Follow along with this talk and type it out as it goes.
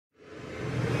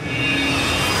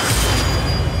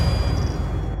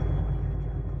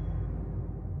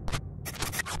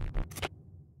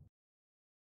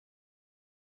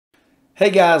Hey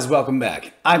guys, welcome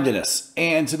back. I'm Dennis,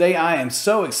 and today I am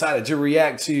so excited to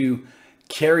react to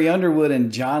Carrie Underwood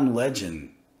and John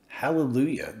Legend,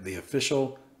 Hallelujah, the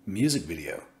official music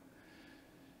video.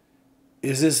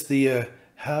 Is this the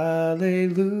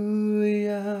Hallelujah,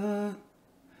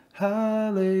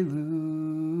 Hallelujah?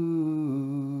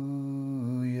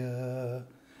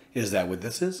 Is that what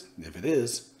this is? If it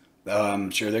is, I'm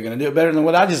sure they're going to do it better than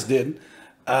what I just did.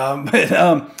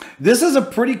 This is a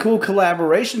pretty cool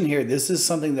collaboration here. This is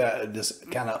something that is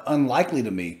kind of unlikely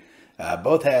to me.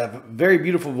 Both have very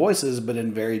beautiful voices, but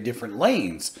in very different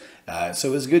lanes.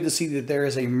 So it's good to see that there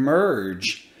is a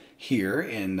merge here.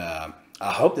 And I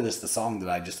hope that it's the song that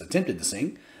I just attempted to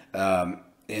sing. And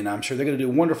I'm sure they're going to do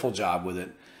a wonderful job with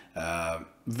it.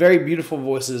 Very beautiful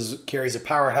voices. Carrie's a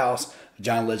powerhouse.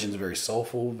 John Legend's very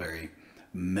soulful, very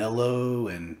mellow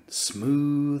and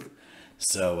smooth.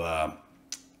 So,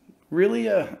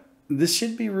 really, this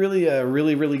should be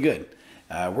really good.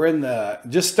 We're in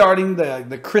just starting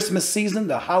the Christmas season,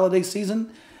 the holiday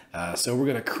season. So we're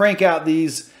going to crank out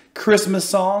these Christmas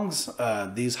songs,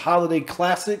 these holiday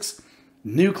classics,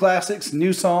 new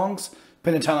songs.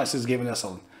 Pentatonics is giving us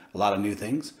a lot of new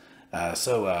things.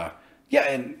 Yeah,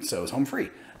 and so it's home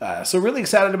free. So really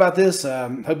excited about this.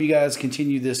 Hope you guys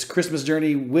continue this Christmas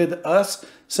journey with us.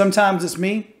 Sometimes it's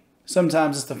me,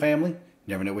 sometimes it's the family. You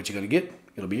never know what you're going to get.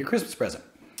 It'll be your Christmas present.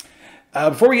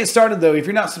 Before we get started, though, if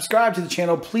you're not subscribed to the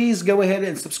channel, please go ahead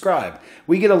and subscribe.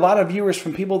 We get a lot of viewers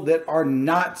from people that are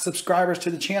not subscribers to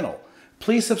the channel.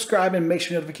 Please subscribe and make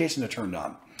sure notifications are turned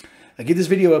on. Give this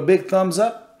video a big thumbs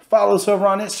up. Follow us over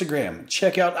on Instagram.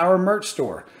 Check out our merch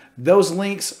store. Those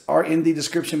links are in the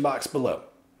description box below.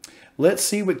 Let's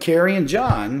see what Carrie and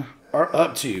John are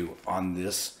up to on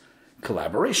this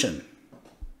collaboration.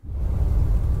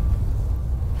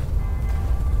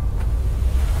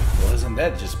 Isn't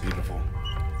that just beautiful?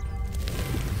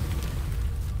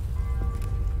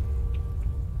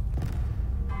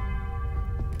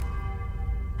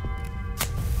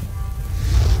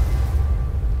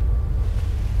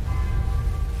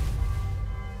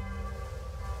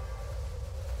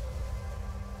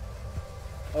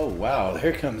 Oh wow,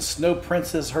 here comes Snow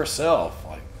Princess herself.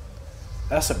 Like,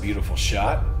 that's a beautiful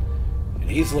shot. And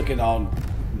he's looking all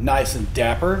nice and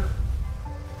dapper.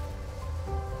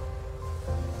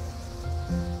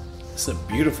 It's a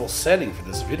beautiful setting for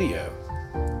this video.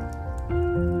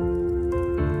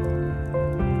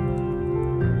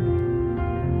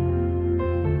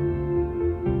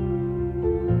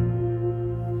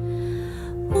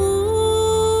 Ooh,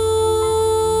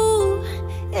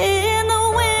 in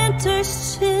the winter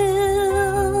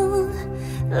chill,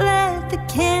 let the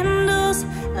candles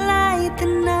light the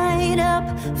night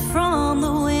up from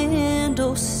the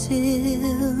windowsill.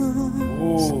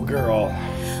 Ooh, girl.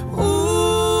 Ooh.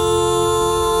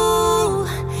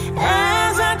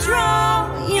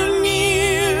 Draw you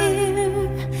near,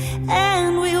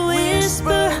 and we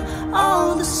whisper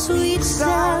all the sweet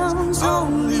sounds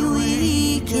only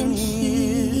we can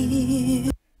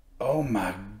hear. Oh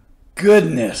my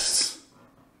goodness.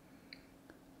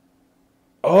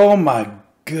 Oh my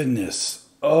goodness.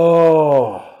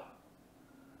 Oh.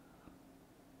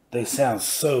 They sound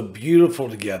so beautiful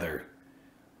together.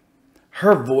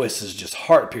 Her voice is just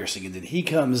heart-piercing, and then he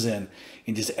comes in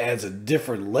and just adds a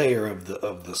different layer of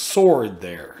the sword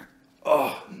there.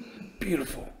 Oh,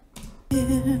 beautiful.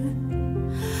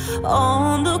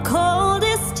 On the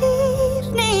coldest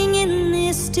evening in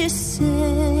this December,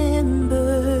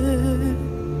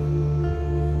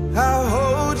 I'll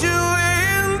hold you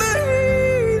in the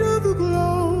heat of the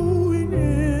glowing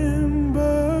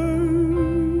ember.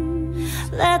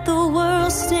 Let the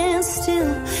world stand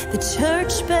still, the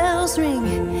church bells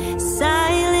ring,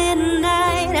 silent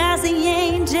night as the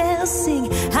angels sing.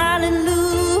 Hallelujah,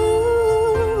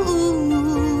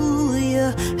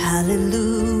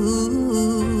 hallelujah.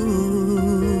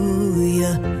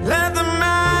 Let the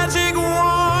magic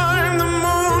warm the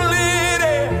moonlit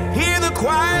air. Hear the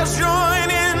choirs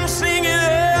join in, singing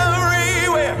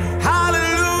everywhere.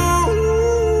 Hallelujah,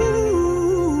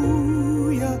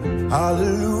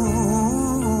 hallelujah.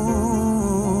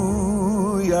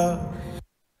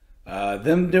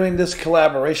 Them doing this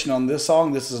collaboration on this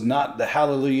song, this is not the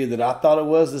Hallelujah that I thought it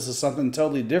was. This is something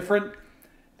totally different.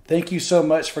 Thank you so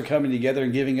much for coming together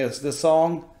and giving us this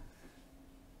song.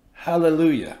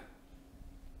 Hallelujah.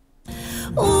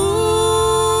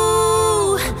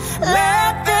 Ooh,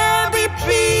 let there be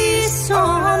peace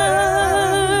on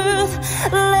earth.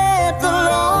 Let the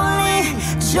lonely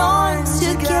join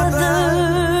together.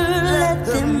 Let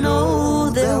them know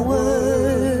their worth.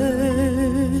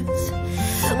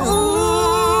 Ooh,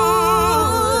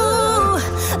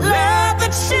 let the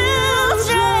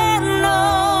children know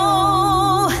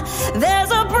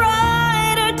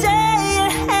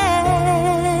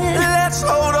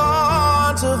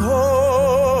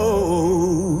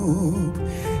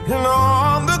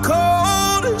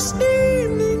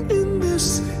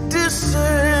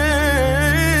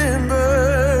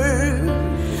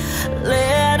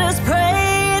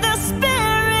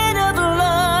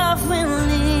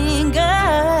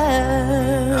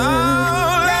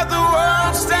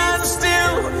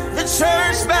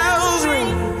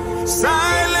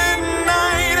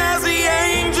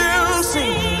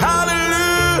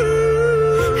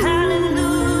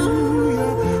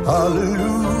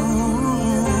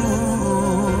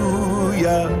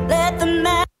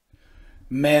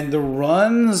Man, the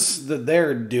runs that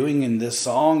they're doing in this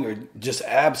song are just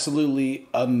absolutely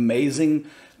amazing,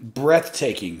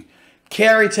 breathtaking.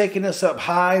 Carrie taking us up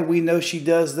high, we know she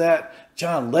does that.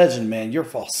 John Legend, man, your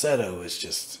falsetto is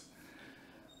just,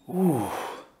 ooh,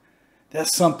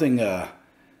 that's something,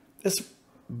 that's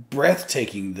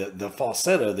breathtaking, the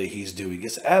falsetto that he's doing.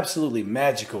 It's absolutely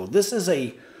magical. This is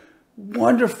a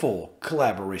wonderful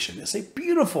collaboration. It's a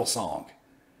beautiful song.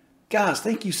 Guys,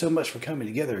 thank you so much for coming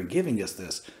together and giving us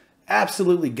this.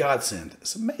 Absolutely godsend.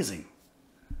 It's amazing.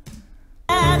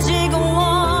 Magic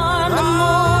one, the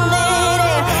moon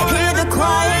lady, hear the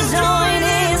choir join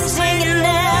in, singing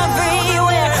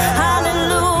everywhere.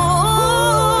 Hallelujah,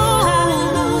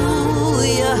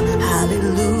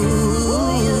 hallelujah,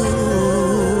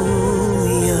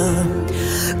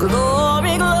 hallelujah.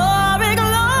 Glory, glory,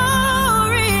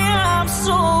 glory. I'm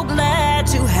so glad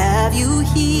to have you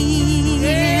here.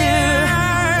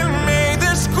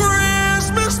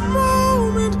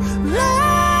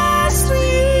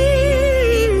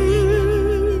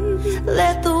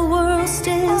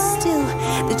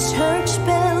 Church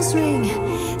bells ring,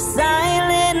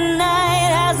 silent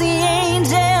night as the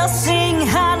angels sing.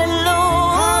 Hallelujah,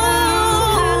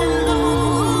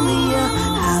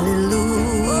 hallelujah.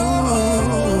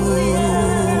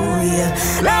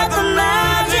 Like the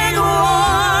magic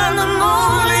wand, the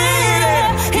moon lady,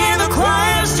 hear the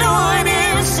choirs join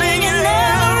in, singing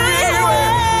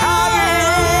everywhere.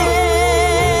 Hallelujah,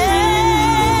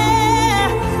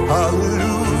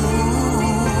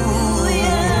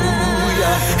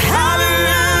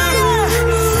 hallelujah.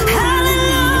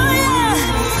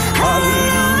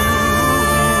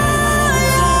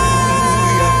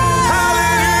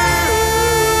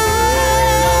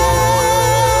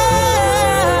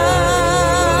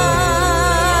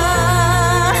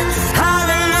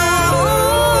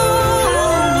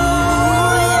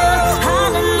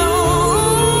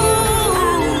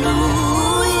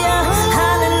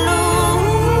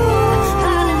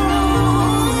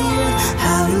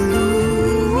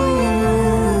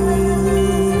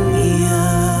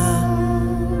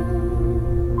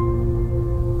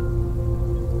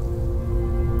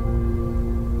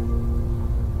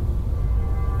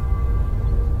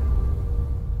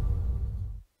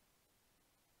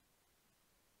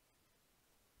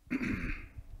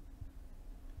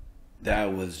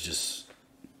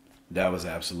 That was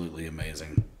absolutely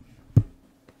amazing.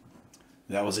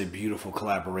 That was a beautiful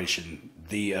collaboration.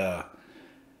 The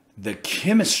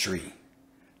chemistry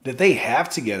that they have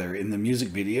together in the music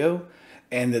video,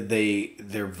 and that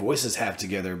their voices have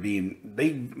together,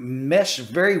 they mesh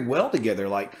very well together.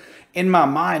 Like, in my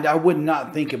mind, I would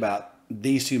not think about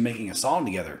these two making a song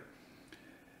together.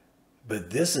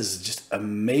 But this is just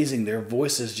amazing. Their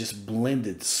voices just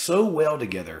blended so well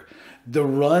together. The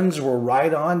runs were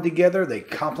right on together. They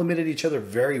complemented each other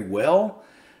very well.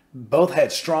 Both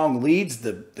had strong leads.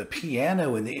 The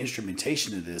piano and the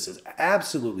instrumentation of this is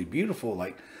absolutely beautiful.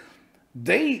 Like,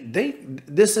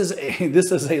 this is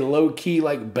a low key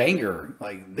like banger.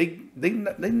 Like, they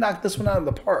knocked this one out of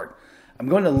the park. I'm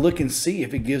going to look and see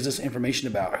if it gives us information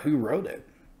about who wrote it.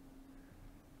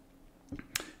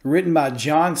 Written by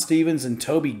John Stevens and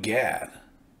Toby Gadd.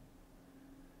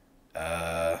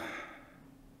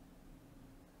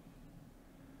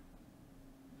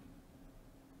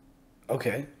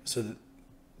 Okay, so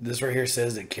this right here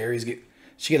says that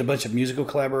she got a bunch of musical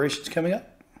collaborations coming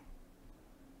up.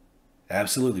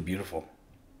 Absolutely beautiful.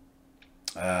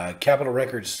 Capitol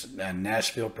Records,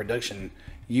 Nashville production,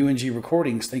 UNG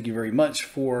Recordings. Thank you very much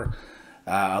for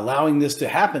allowing this to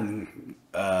happen.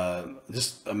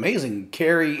 Just amazing.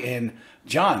 Carrie and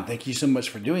John, thank you so much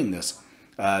for doing this.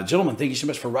 Gentlemen, thank you so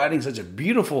much for writing such a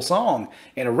beautiful song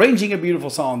and arranging a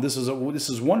beautiful song. This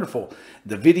is wonderful.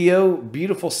 The video,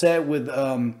 beautiful set with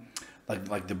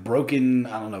like the broken,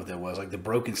 I don't know what that was, like the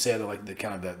broken set, or like the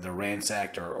kind of the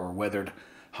ransacked or weathered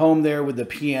home there, with the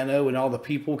piano and all the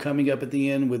people coming up at the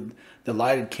end with the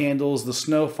lighted candles, the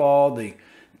snowfall, the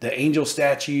angel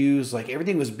statues. Like,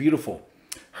 everything was beautiful.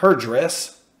 Her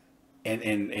dress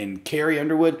and Carrie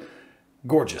Underwood,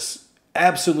 gorgeous,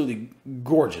 absolutely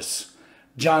gorgeous.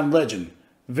 John Legend,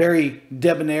 very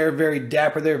debonair, very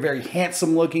dapper there, very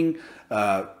handsome looking.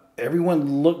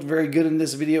 Everyone looked very good in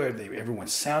this video. Everyone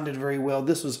sounded very well.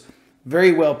 This was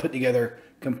very well put together,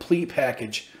 complete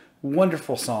package,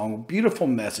 wonderful song, beautiful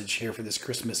message here for this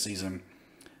Christmas season.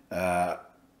 I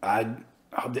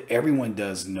hope that everyone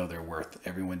does know their worth.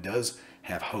 Everyone does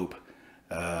have hope.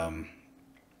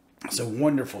 It's a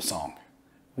wonderful song.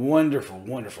 Wonderful,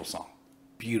 wonderful song.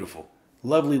 Beautiful.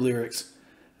 Lovely lyrics.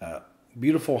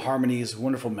 Beautiful harmonies.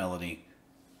 Wonderful melody.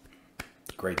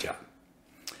 Great job.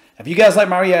 If you guys like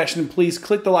my reaction, please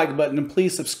click the like button and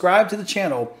please subscribe to the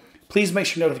channel. Please make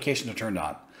sure notifications are turned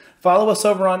on. Follow us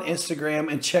over on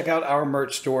Instagram and check out our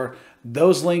merch store.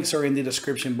 Those links are in the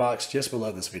description box just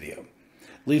below this video.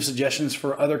 Leave suggestions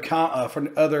for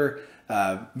other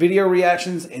video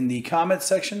reactions in the comments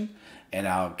section, and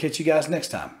I'll catch you guys next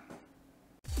time.